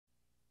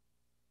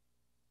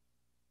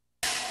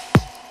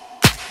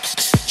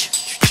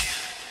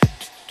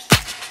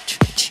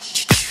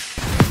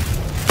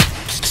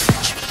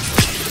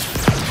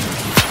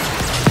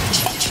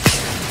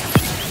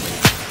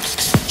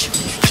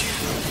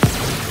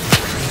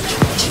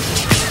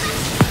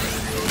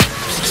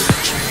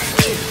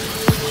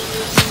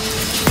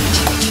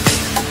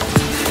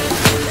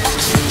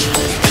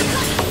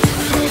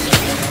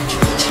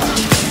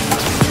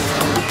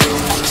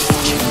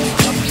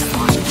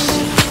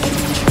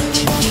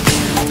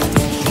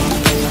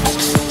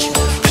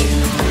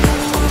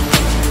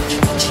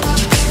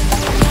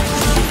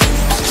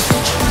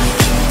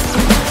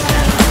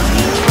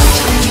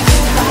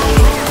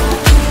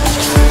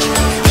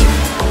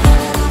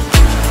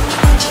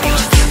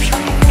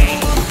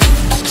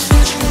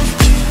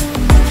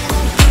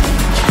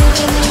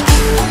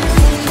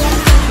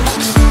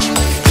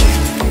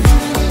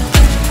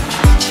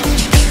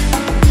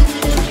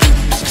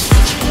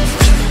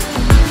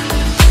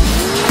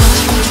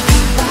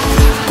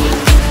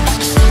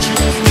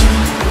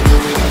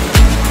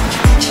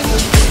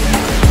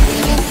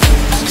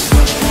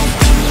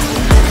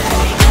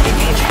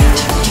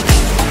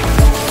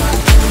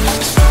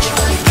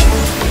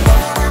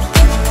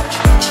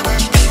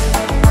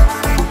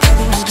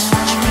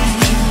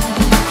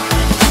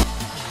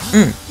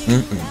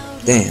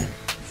Damn,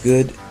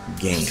 good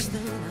game.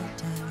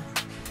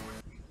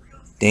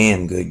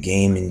 Damn good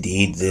game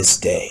indeed this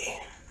day.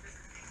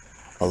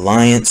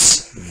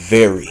 Alliance,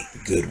 very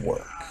good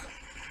work.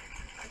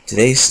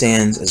 Today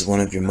stands as one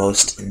of your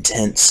most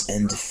intense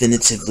and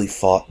definitively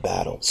fought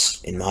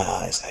battles, in my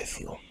eyes, I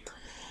feel.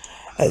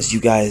 As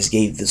you guys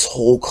gave this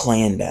whole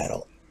clan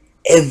battle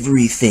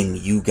everything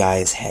you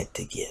guys had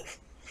to give.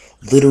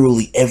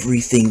 Literally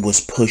everything was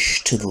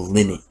pushed to the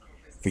limit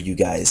for you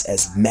guys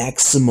as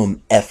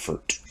maximum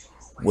effort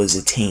was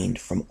attained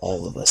from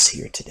all of us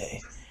here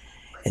today.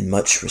 And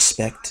much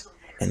respect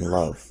and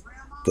love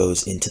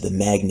goes into the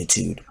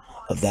magnitude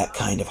of that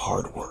kind of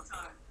hard work.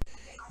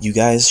 You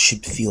guys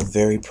should feel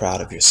very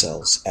proud of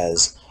yourselves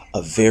as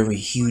a very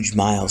huge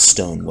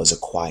milestone was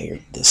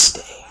acquired this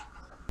day.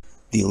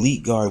 The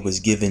Elite Guard was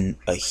given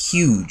a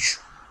huge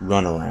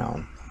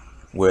runaround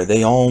where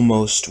they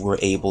almost were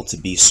able to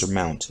be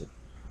surmounted.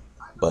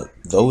 But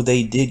though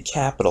they did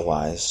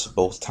capitalize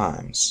both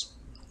times,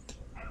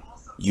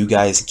 you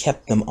guys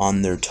kept them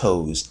on their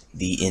toes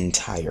the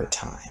entire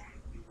time.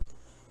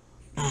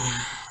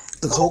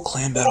 The whole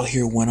clan battle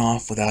here went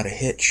off without a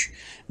hitch.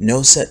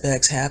 No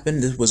setbacks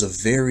happened. This was a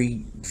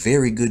very,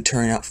 very good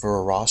turnout for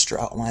a roster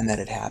outline that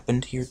had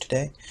happened here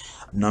today.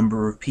 A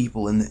number of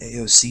people in the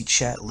A.o.C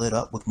chat lit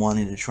up with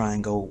wanting to try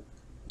and go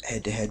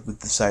head-to-head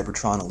with the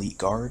Cybertron Elite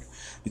Guard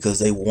because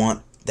they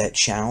want that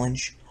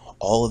challenge.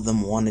 All of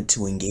them wanted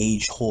to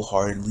engage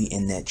wholeheartedly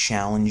in that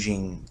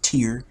challenging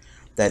tier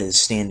that is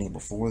standing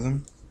before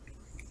them.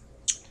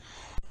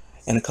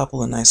 And a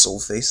couple of nice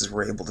old faces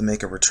were able to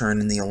make a return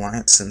in the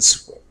Alliance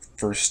since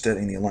first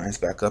setting the Alliance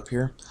back up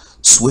here.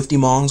 Swifty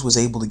Mongs was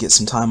able to get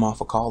some time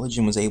off of college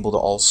and was able to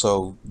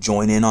also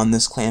join in on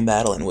this clan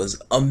battle and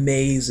was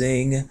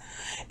amazing.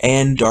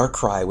 And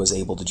Darkrai was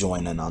able to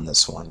join in on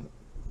this one.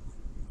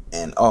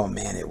 And oh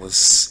man, it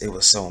was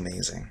so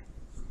amazing.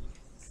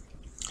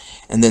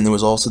 And then there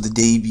was also the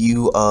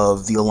debut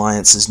of the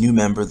Alliance's new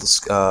member,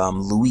 this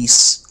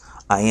Luis.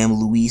 I am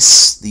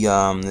Luis,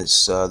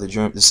 this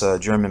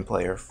German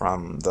player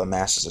from the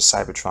Masters of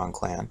Cybertron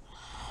clan.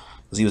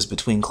 Because he was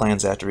between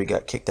clans after he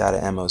got kicked out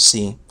of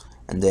MOC,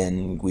 and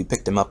then we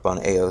picked him up on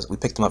A.o.C. We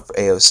picked him up for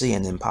A.o.C.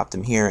 and then popped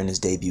him here in his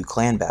debut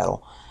clan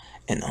battle.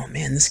 And oh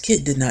man, this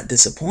kid did not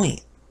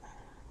disappoint.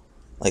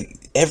 Like,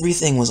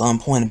 everything was on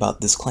point about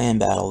this clan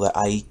battle that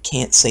I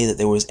can't say that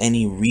there was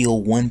any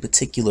real one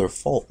particular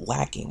fault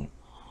lacking.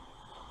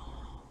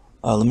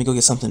 Let me go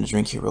get something to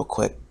drink here real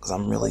quick, because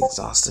I'm really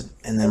exhausted.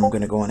 And then we're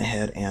going to go on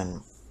ahead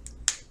and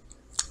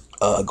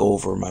go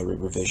over my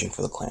revision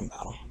for the clan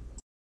battle.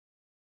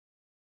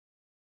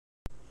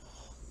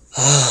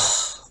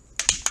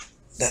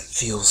 That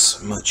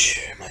feels much,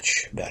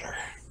 much better.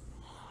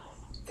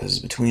 Because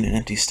between an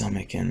empty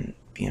stomach and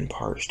being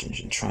parched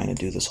and trying to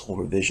do this whole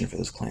revision for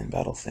this clan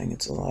battle thing,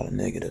 it's a lot of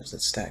negatives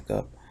that stack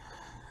up.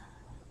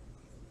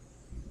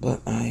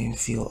 But I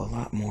feel a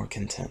lot more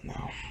content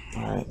now.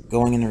 Alright,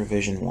 going into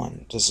revision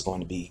 1. This is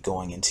going to be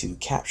going into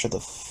capture the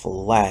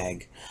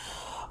flag.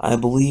 I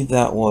believe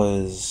that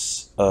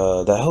was,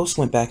 that host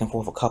went back and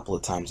forth a couple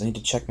of times. I need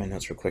to check my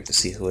notes real quick to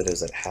see who it is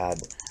that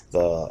had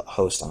the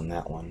host on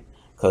that one.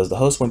 Because the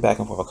host went back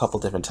and forth a couple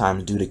different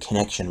times due to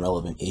connection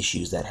relevant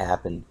issues that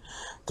happened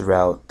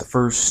throughout the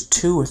first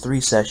 2 or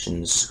 3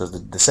 sessions.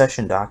 Because the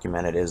session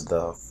documented is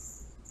the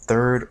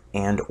 3rd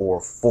and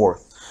or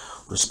 4th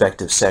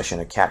respective session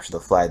of Capture the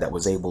Flag that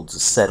was able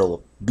to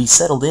be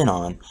settled in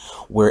on,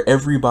 where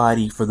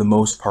everybody for the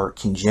most part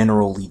can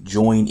generally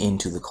join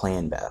into the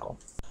clan battle.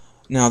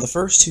 Now the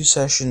first 2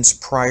 sessions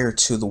prior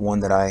to the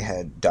one that I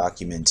had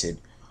documented,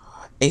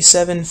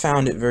 A7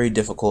 found it very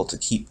difficult to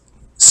keep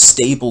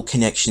stable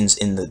connections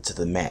to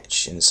the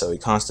match, and so he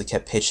constantly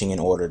kept pitching in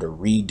order to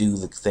redo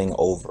the thing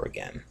over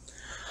again.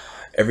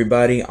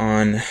 Everybody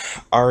on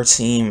our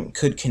team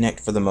could connect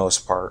for the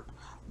most part,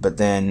 but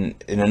then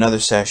in another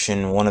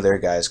session, one of their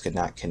guys could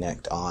not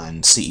connect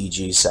on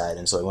C.E.G's side,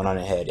 and so he went on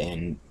ahead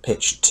and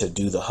pitched to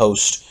do the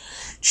host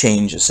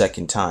change a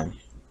second time.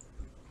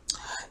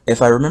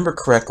 If I remember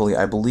correctly,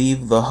 I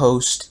believe the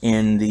host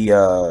in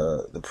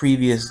the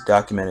previous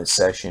documented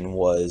session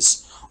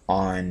was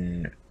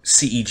on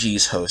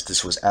C.E.G's host.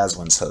 This was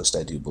Aswin's host,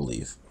 I do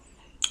believe,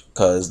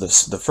 because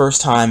the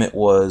first time it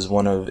was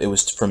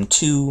from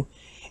 2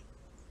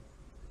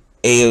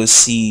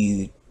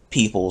 A.o.C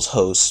people's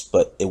hosts,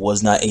 but it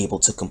was not able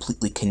to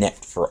completely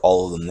connect for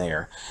all of them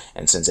there.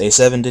 And since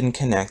A7 didn't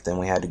connect, then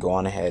we had to go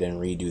on ahead and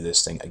redo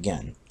this thing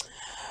again.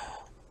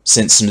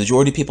 Since the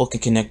majority of people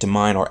could connect to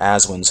mine or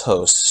Aswin's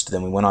host,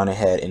 then we went on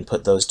ahead and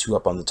put those 2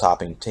 up on the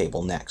topping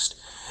table next.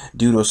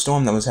 Due to a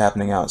storm that was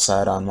happening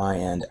outside on my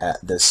end at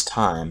this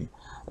time,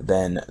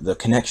 then the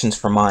connections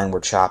for mine were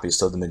choppy,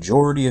 so the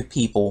majority of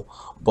people,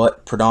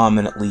 but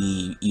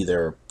predominantly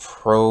either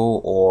Pro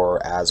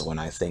or Aswin,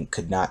 I think,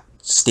 could not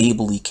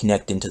stably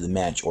connect into the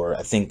match, or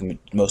I think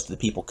most of the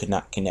people could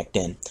not connect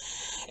in.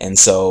 And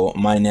so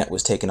my net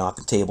was taken off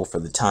the table for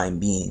the time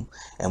being,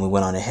 and we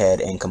went on ahead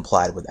and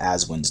complied with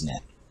Aswin's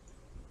net.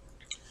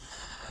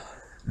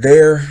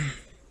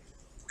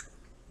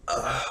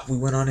 we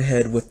went on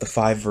ahead with the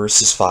 5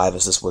 versus 5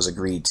 as this was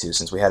agreed to,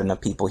 since we had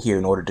enough people here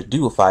in order to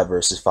do a 5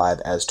 versus 5,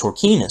 as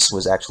Torquinus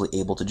was actually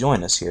able to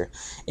join us here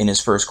in his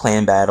first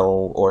clan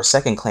battle, or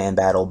second clan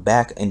battle,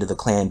 back into the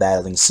clan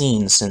battling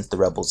scene since the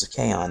Rebels of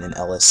Chaos in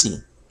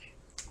LSC.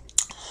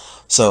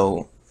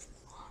 So,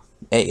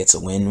 hey, it's a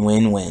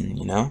win-win-win,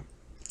 you know?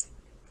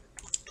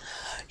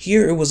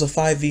 Here it was a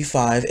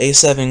 5v5.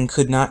 A7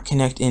 could not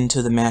connect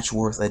into the match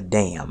worth a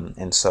damn,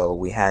 and so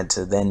we had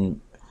to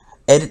then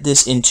edit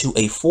this into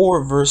a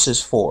 4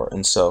 versus 4,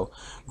 and so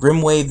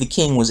Grimwave the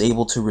King was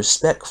able to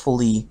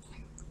respectfully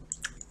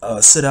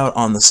sit out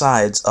on the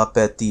sides up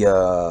at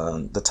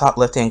the top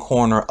left-hand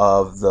corner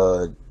of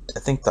the,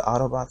 I think, the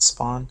Autobot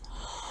spawn,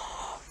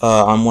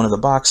 on one of the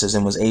boxes,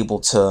 and was able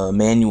to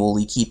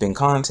manually keep in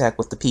contact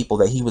with the people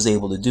that he was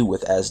able to do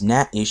with, as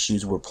NAT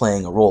issues were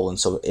playing a role, and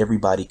so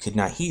everybody could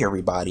not hear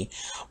everybody.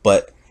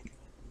 But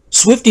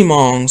Swifty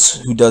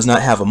Mongs, who does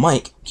not have a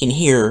mic, can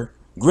hear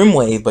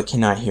Grimwave but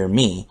cannot hear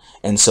me,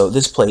 and so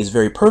this plays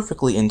very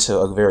perfectly into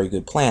a very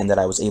good plan that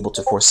I was able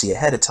to foresee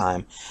ahead of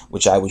time,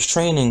 which I was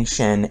training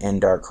Shen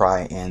and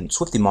Darkrai and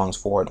Swifty Mongs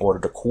for in order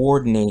to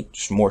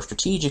coordinate more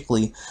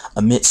strategically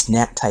amidst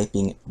NAT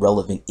typing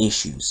relevant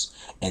issues,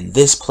 and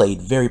this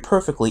played very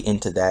perfectly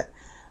into that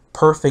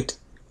perfect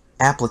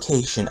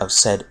application of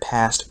said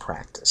past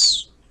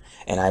practice,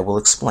 and I will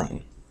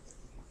explain.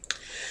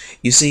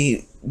 You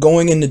see,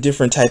 going into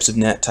different types of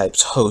NAT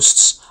types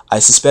hosts, I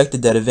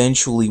suspected that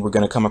eventually we're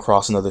going to come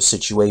across another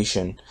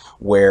situation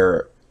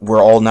where we're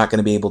all not going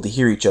to be able to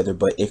hear each other,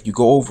 but if you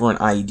go over an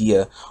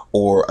idea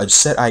or a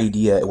set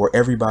idea where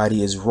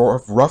everybody is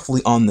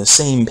roughly on the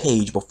same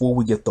page before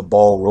we get the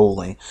ball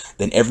rolling,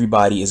 then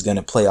everybody is going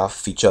to play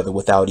off of each other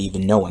without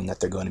even knowing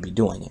that they're going to be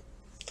doing it.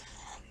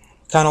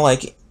 Kind of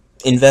like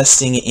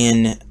investing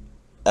in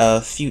a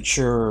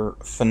future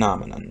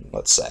phenomenon,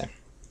 let's say.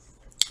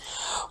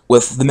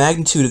 With the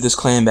magnitude of this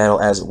clan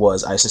battle as it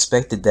was, I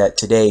suspected that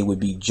today would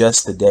be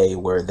just the day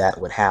where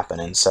that would happen,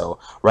 and so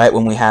right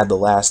when we had the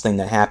last thing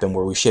that happened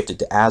where we shifted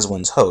to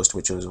Aswin's host,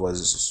 which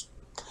was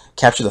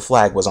Capture the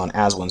Flag was on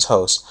Aswin's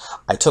host,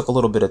 I took a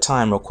little bit of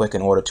time real quick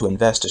in order to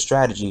invest a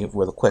strategy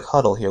with a quick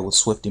huddle here with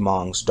Swifty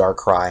Mongs,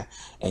 Darkrai,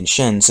 and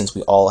Shen, since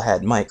we all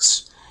had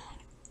mics,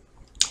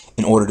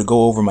 in order to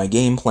go over my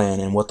game plan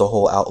and what the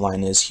whole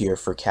outline is here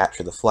for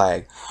Capture the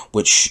Flag,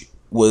 which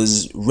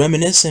was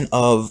reminiscent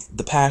of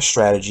the past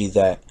strategy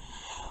that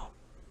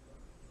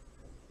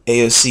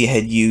A.o.C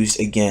had used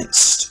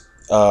against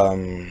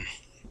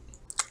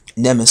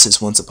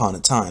Nemesis once upon a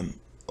time,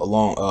 a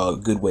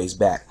long, good ways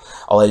back.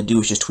 All I had to do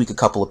was just tweak a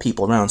couple of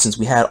people around. Since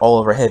we had all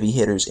of our heavy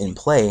hitters in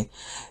play,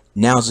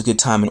 now's a good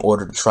time in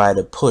order to try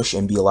to push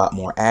and be a lot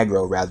more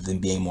aggro rather than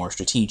being more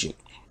strategic.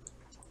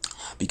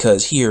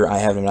 Because here I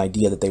have an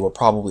idea that they were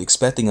probably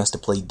expecting us to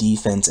play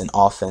defense and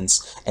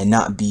offense and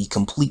not be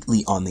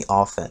completely on the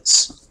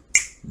offense.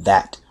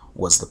 That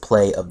was the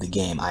play of the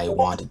game I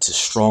wanted to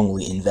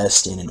strongly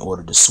invest in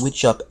order to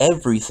switch up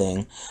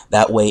everything.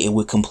 That way it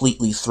would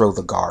completely throw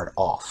the guard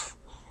off.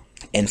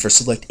 And for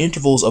select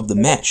intervals of the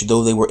match,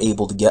 though they were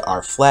able to get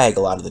our flag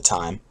a lot of the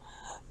time,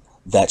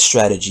 that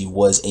strategy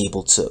was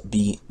able to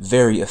be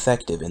very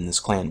effective in this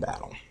clan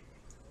battle.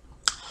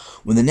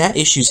 When the NAT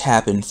issues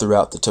happened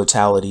throughout the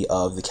totality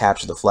of the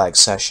Capture the Flag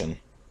session,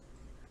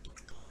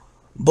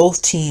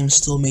 both teams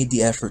still made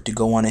the effort to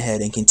go on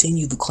ahead and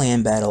continue the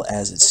clan battle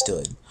as it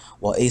stood.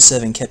 While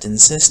A7 kept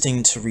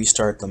insisting to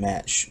restart the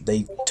match,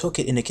 they took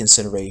it into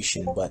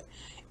consideration, but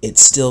it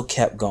still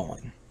kept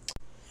going.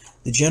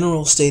 The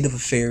general state of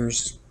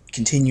affairs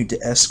continued to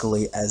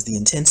escalate as the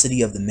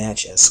intensity of the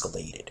match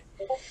escalated.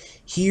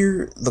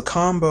 Here, the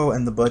combo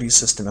and the buddy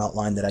system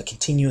outline that I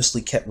continuously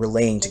kept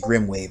relaying to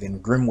Grimwave,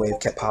 and Grimwave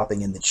kept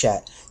popping in the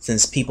chat,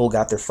 since people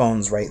got their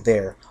phones right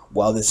there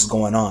while this is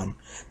going on.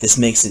 This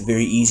makes it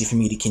very easy for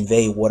me to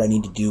convey what I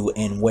need to do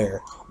and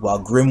where.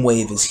 While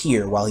Grimwave is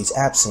here, while he's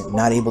absent,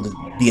 not able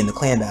to be in the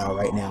clan battle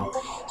right now,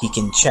 he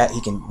can chat,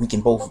 we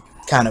can both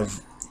kind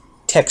of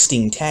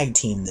texting tag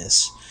team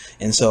this.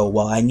 And so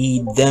while I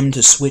need them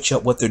to switch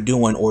up what they're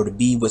doing or to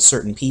be with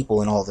certain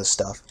people and all this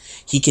stuff,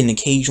 he can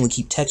occasionally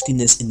keep texting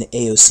this in the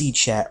A.o.C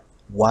chat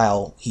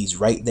while he's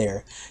right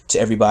there to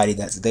everybody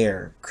that's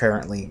there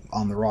currently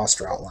on the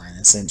roster outline.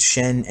 And since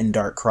Shen and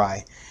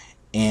Darkrai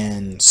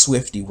and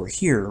Swifty were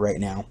here right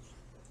now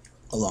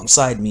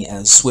alongside me,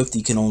 as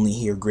Swifty can only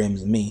hear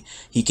Grims and me,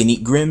 he can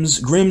eat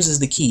Grims. Grims is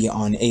the key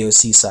on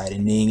A.o.C side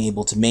in being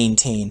able to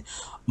maintain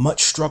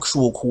much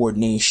structural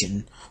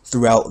coordination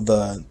throughout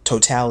the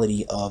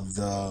totality of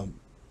the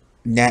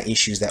NAT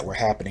issues that were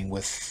happening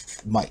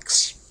with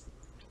mics.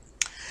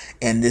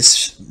 And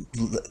this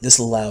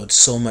allowed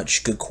so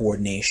much good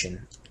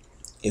coordination.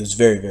 It was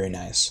very, very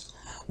nice.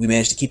 We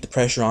managed to keep the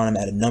pressure on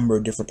them at a number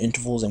of different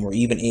intervals, and were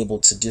even able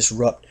to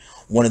disrupt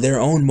one of their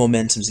own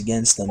momentums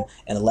against them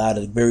and allowed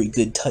a very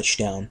good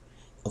touchdown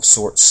of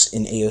sorts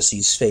in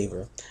A.o.C's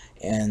favor.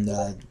 And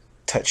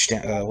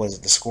touchdown,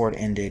 the score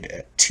ended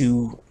at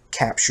 2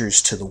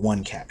 captures to the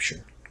 1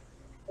 capture.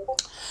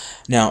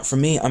 Now, for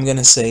me, I'm going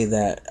to say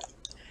that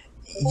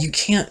you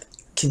can't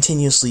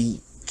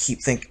continuously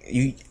keep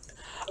thinking...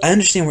 I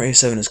understand where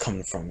A7 is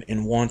coming from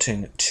in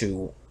wanting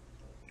to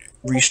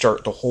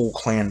restart the whole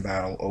clan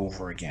battle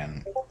over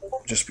again.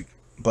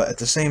 But at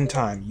the same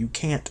time, you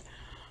can't.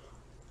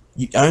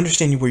 I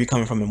understand where you're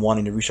coming from in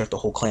wanting to restart the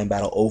whole clan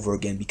battle over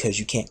again because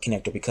you can't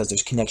connect or because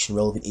there's connection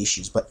relevant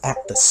issues. But at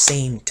the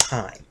same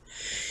time,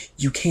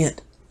 you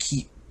can't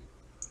keep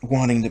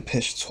wanting to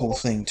pitch this whole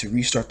thing to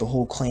restart the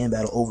whole clan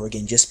battle over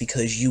again just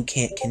because you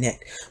can't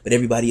connect, but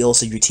everybody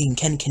else in your team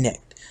can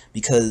connect.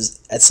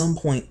 Because at some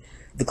point,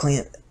 the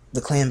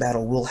clan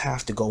battle will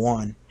have to go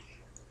on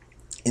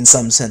in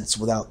some sense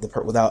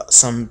without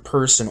some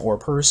person or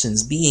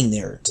persons being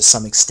there to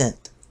some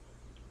extent,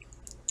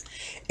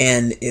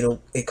 and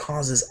it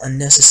causes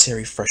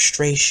unnecessary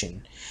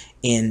frustration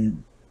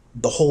in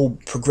the whole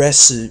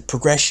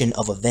progression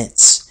of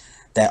events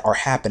that are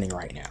happening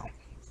right now.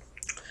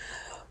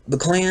 The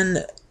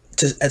clan,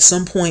 at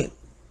some point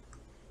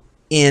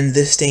in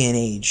this day and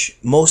age,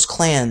 most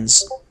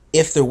clans,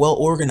 if they're well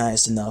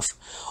organized enough,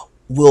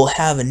 will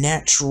have a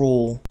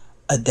natural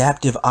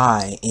adaptive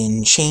eye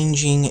in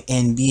changing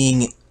and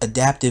being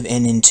adaptive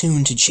and in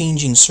tune to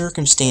changing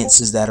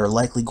circumstances that are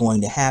likely going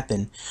to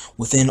happen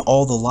within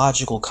all the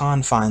logical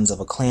confines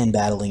of a clan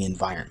battling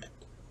environment.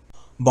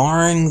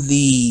 Barring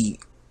the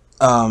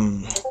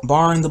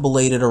barring the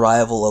belated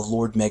arrival of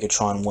Lord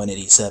Megatron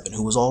 187,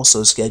 who was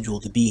also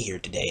scheduled to be here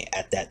today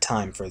at that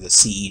time for the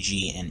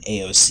C.E.G and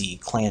A.o.C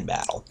clan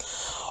battle,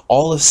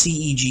 all of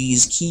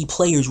C.E.G's key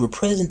players were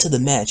present to the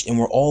match and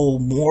were all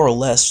more or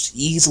less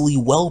easily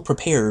well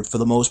prepared for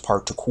the most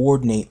part to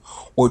coordinate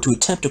or to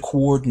attempt to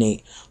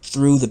coordinate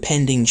through the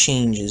pending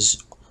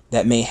changes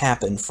that may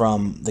happen,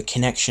 from the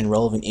connection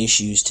relevant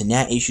issues to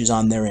NAT issues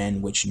on their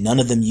end, which none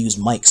of them use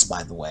mics,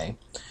 by the way,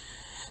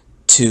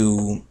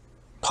 to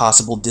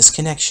possible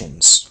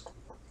disconnections.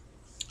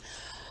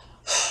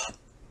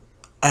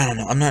 I don't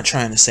know, I'm not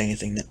trying to say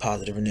anything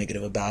positive or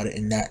negative about it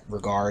in that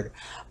regard.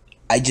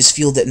 I just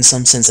feel that in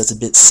some sense that's a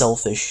bit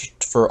selfish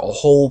for a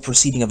whole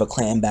proceeding of a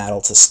clan battle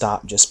to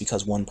stop just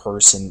because one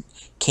person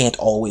can't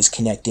always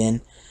connect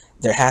in.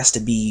 There has to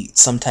be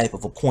some type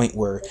of a point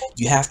where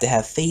you have to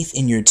have faith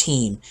in your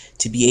team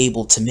to be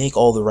able to make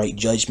all the right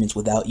judgments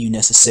without you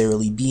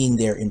necessarily being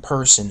there in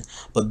person,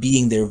 but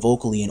being there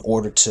vocally in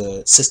order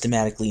to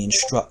systematically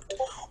instruct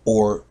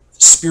or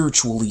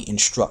spiritually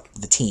instruct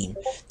the team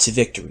to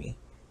victory.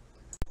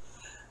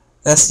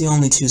 That's the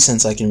only 2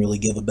 cents I can really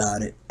give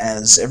about it,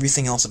 as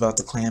everything else about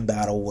the clan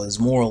battle was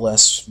more or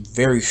less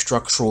very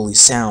structurally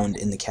sound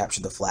in the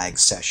Capture the Flag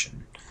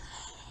session.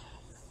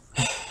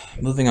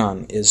 Moving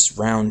on is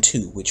round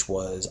 2, which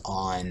was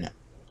on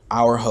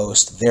our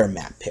host, their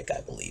map pick,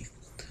 I believe.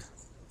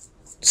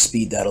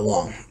 Speed that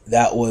along.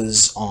 That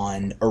was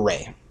on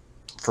Array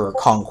for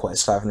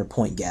Conquest, 500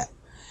 point gap.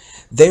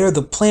 There,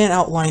 the plan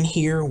outline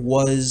here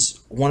was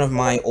one of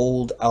my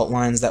old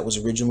outlines that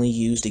was originally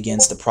used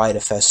against the Pride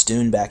of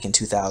Festoon back in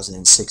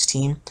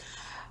 2016.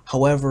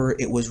 However,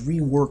 it was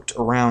reworked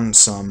around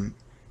some,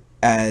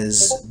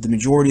 as the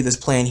majority of this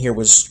plan here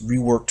was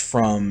reworked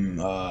from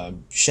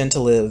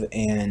Shentaliv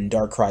and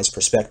Darkrei's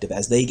perspective,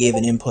 as they gave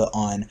an input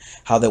on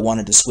how they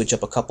wanted to switch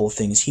up a couple of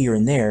things here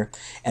and there,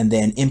 and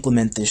then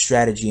implement this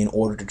strategy in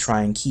order to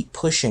try and keep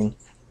pushing,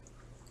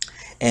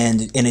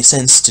 and in a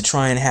sense to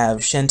try and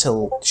have Shen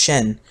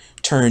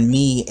turn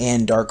me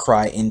and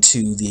Darkrai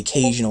into the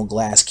occasional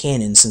glass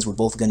cannon, since we're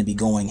both going to be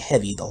going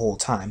heavy the whole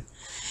time.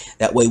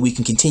 That way we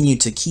can continue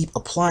to keep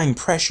applying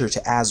pressure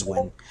to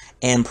Aswin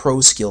and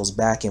pro skills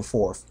back and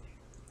forth,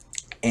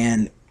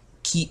 and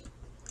keep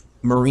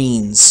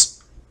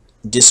Marines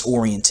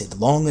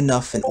disoriented long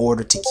enough in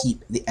order to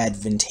keep the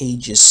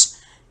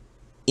advantageous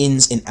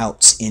ins and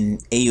outs in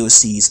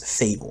A.o.C's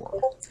favor.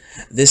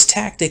 This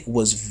tactic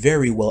was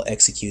very well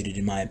executed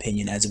in my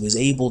opinion, as it was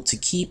able to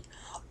keep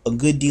a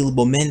good deal of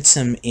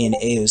momentum in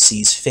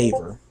A.o.C's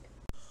favor.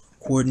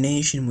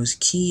 Coordination was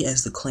key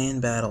as the clan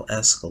battle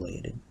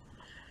escalated.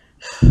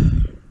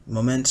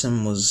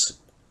 Momentum was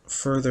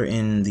further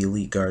in the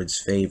Elite Guard's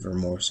favor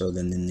more so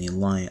than in the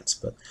Alliance,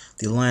 but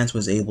the Alliance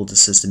was able to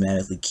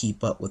systematically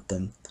keep up with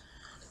them,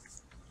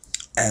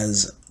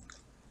 as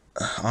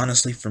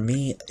honestly for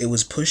me it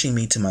was pushing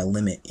me to my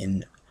limit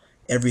in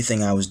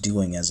everything I was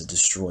doing as a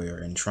destroyer,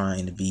 and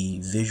trying to be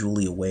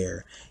visually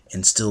aware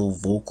and still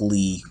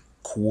vocally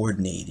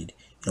coordinated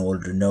in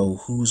order to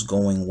know who's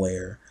going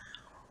where,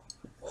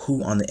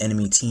 who on the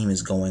enemy team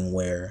is going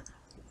where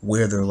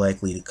they're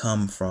likely to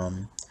come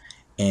from,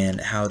 and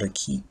how to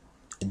keep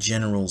a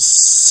general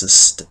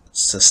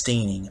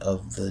sustaining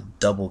of the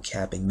double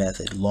capping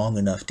method long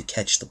enough to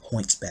catch the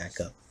points back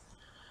up.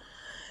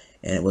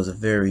 And it was a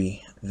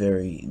very,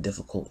 very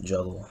difficult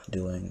juggle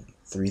doing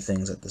 3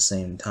 things at the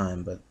same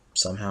time, but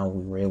somehow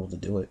we were able to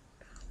do it.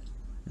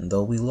 And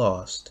though we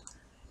lost,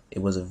 it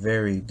was a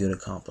very good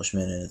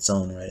accomplishment in its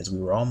own right, as we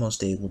were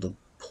almost able to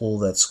pull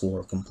that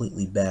score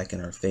completely back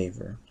in our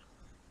favor.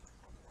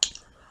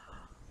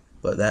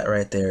 But that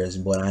right there is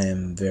what I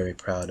am very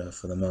proud of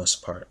for the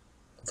most part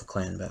of the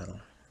clan battle,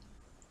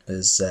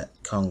 is that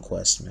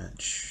conquest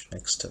match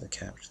next to the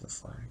Capture the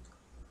Flag.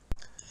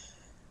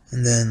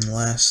 And then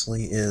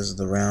lastly is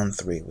the round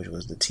 3, which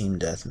was the team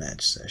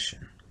deathmatch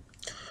session.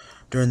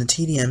 During the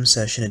TDM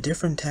session, a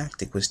different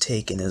tactic was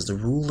taken as the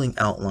ruling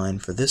outline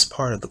for this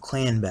part of the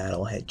clan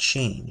battle had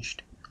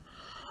changed,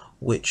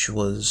 which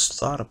was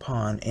thought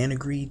upon and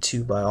agreed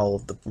to by all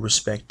of the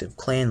respective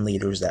clan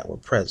leaders that were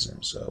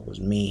present. So it was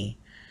me,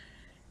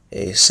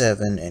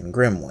 A7, and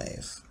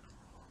Grimwave.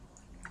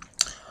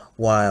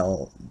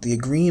 While the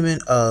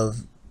agreement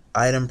of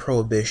item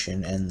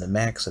prohibition and the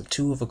max of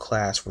 2 of a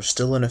class were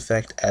still in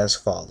effect as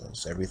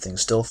follows, everything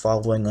still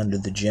following under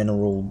the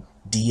general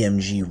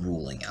DMG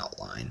ruling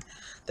outline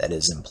that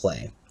is in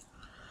play.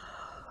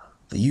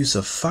 The use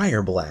of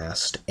Fire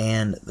Blast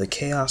and the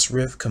Chaos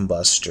Rift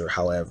Combustor,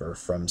 however,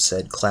 from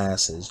said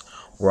classes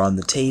were on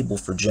the table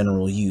for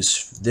general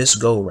use this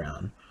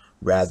go-round,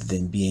 rather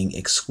than being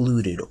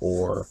excluded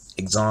or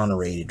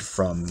exonerated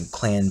from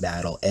clan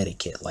battle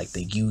etiquette like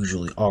they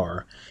usually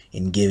are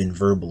in given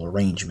verbal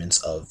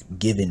arrangements of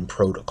given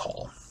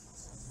protocol.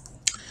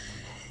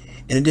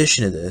 In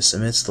addition to this,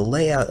 amidst the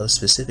layout of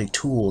specific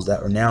tools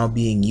that were now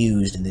being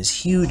used in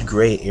this huge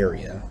gray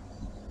area,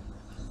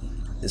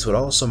 this would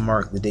also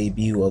mark the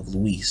debut of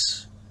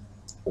Luis,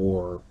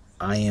 or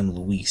I am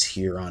Luis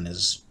here on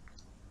his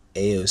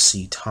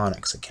A.o.C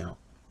Tonics account.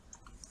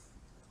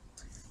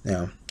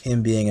 Now,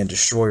 him being a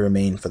destroyer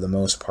main for the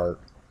most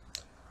part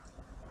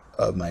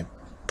of my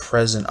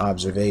present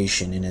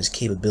observation and his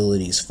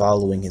capabilities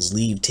following his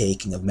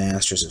leave-taking of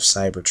Masters of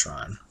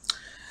Cybertron,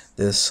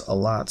 this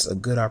allots a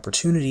good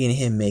opportunity in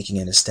him making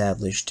an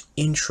established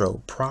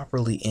intro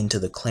properly into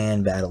the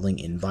clan battling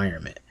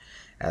environment,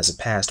 as a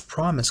past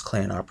Promise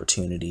Clan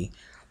opportunity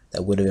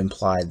that would have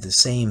implied the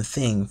same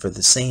thing for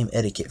the same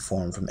etiquette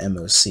form from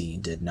M.O.C.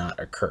 did not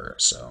occur,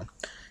 so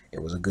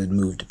it was a good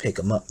move to pick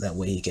him up, that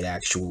way he could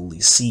actually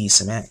see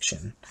some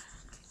action.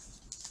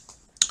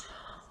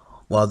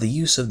 While the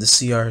use of the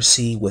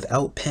CRC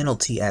without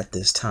penalty at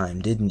this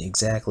time didn't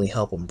exactly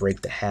help him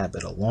break the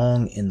habit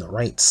along in the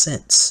right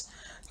sense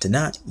to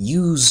not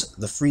use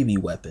the freebie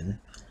weapon,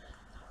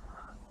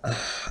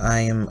 I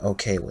am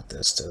okay with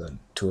this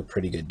to a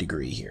pretty good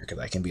degree here, because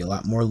I can be a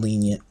lot more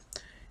lenient,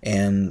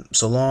 and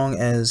so long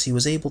as he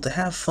was able to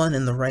have fun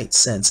in the right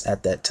sense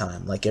at that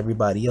time, like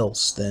everybody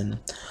else, then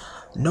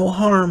no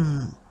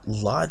harm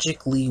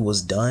logically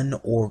was done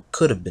or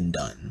could have been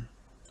done.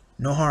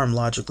 No harm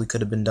logically could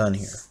have been done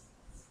here.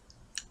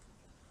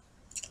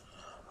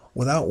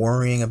 Without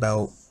worrying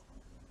about,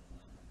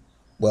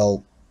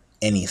 well,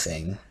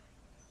 anything.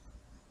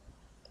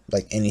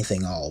 Like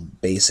anything all,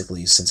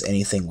 basically, since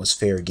anything was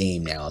fair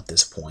game now at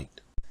this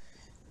point.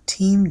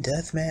 Team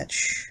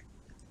Deathmatch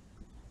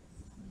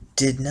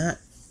did not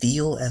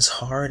feel as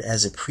hard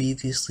as it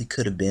previously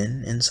could have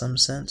been in some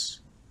sense.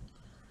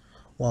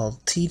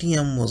 While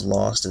TDM was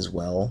lost as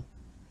well,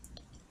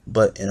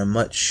 but in a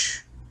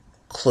much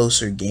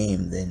closer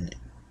game than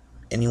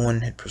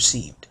anyone had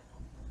perceived.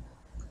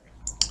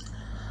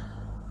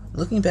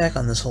 Looking back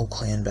on this whole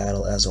clan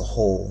battle as a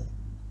whole,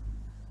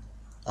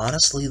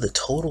 honestly, the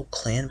total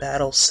clan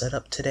battle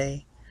setup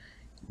today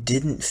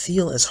didn't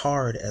feel as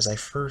hard as I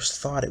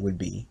first thought it would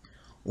be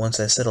once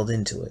I settled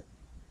into it.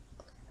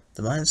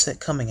 The mindset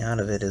coming out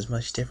of it is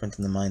much different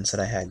than the mindset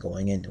I had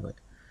going into it.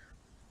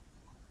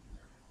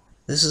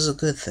 This is a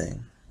good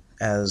thing,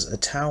 as a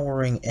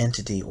towering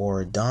entity or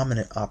a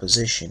dominant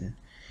opposition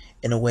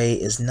in a way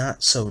is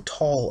not so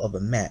tall of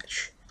a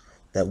match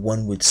that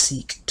one would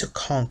seek to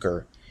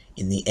conquer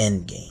in the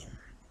end game.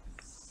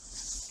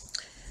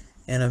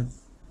 And a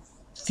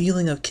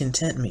feeling of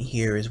contentment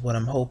here is what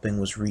I'm hoping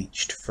was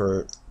reached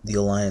for the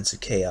Alliance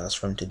of Chaos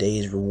from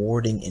today's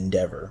rewarding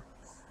endeavor.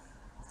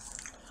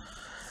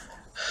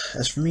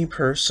 As for me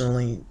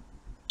personally,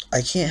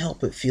 I can't help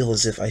but feel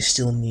as if I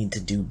still need to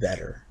do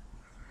better.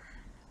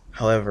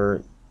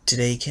 However,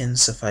 today can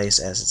suffice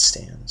as it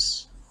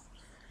stands.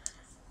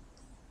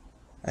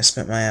 I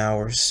spent my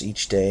hours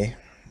each day,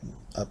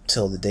 up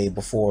till the day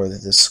before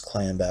this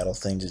clan battle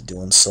thing, just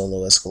doing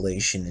solo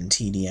escalation and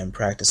TDM,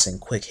 practicing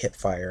quick hip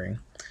firing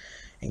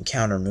and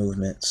counter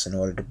movements in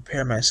order to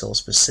prepare myself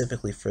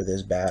specifically for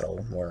this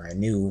battle, where I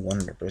knew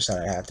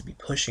 100% I had to be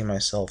pushing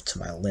myself to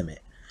my limit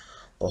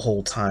the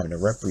whole time to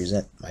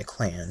represent my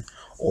clan,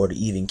 or to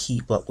even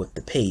keep up with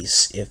the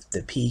pace if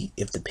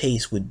the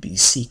pace would be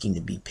seeking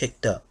to be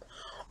picked up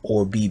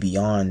or be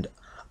beyond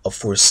a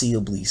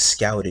foreseeably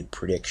scouted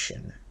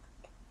prediction.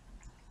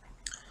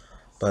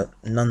 But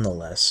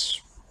nonetheless,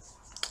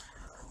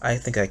 I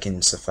think I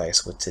can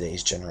suffice with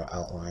today's general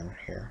outline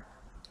here.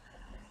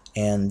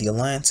 And the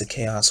Alliance of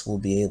Chaos will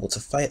be able to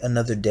fight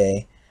another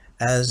day,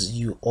 as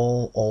you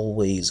all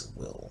always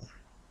will.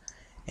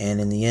 And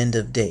in the end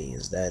of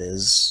days, that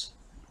is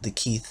the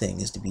key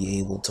thing, is to be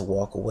able to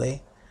walk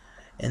away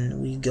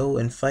and we go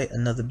and fight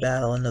another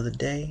battle another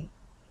day,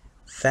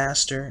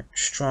 faster,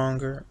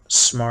 stronger,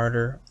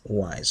 smarter,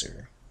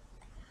 wiser,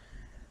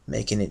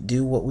 making it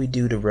do what we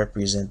do to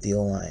represent the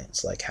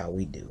Alliance like how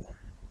we do.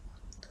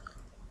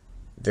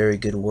 Very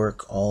good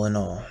work all in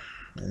all,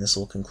 and this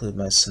will conclude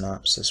my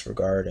synopsis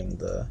regarding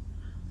the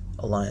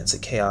Alliance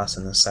of Chaos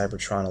and the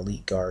Cybertron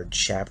Elite Guard,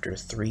 Chapter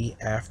 3,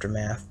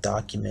 Aftermath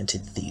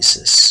Documented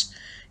Thesis.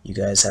 You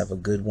guys have a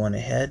good one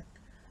ahead,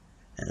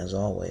 and as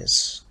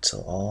always,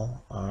 till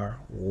all are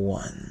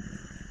one.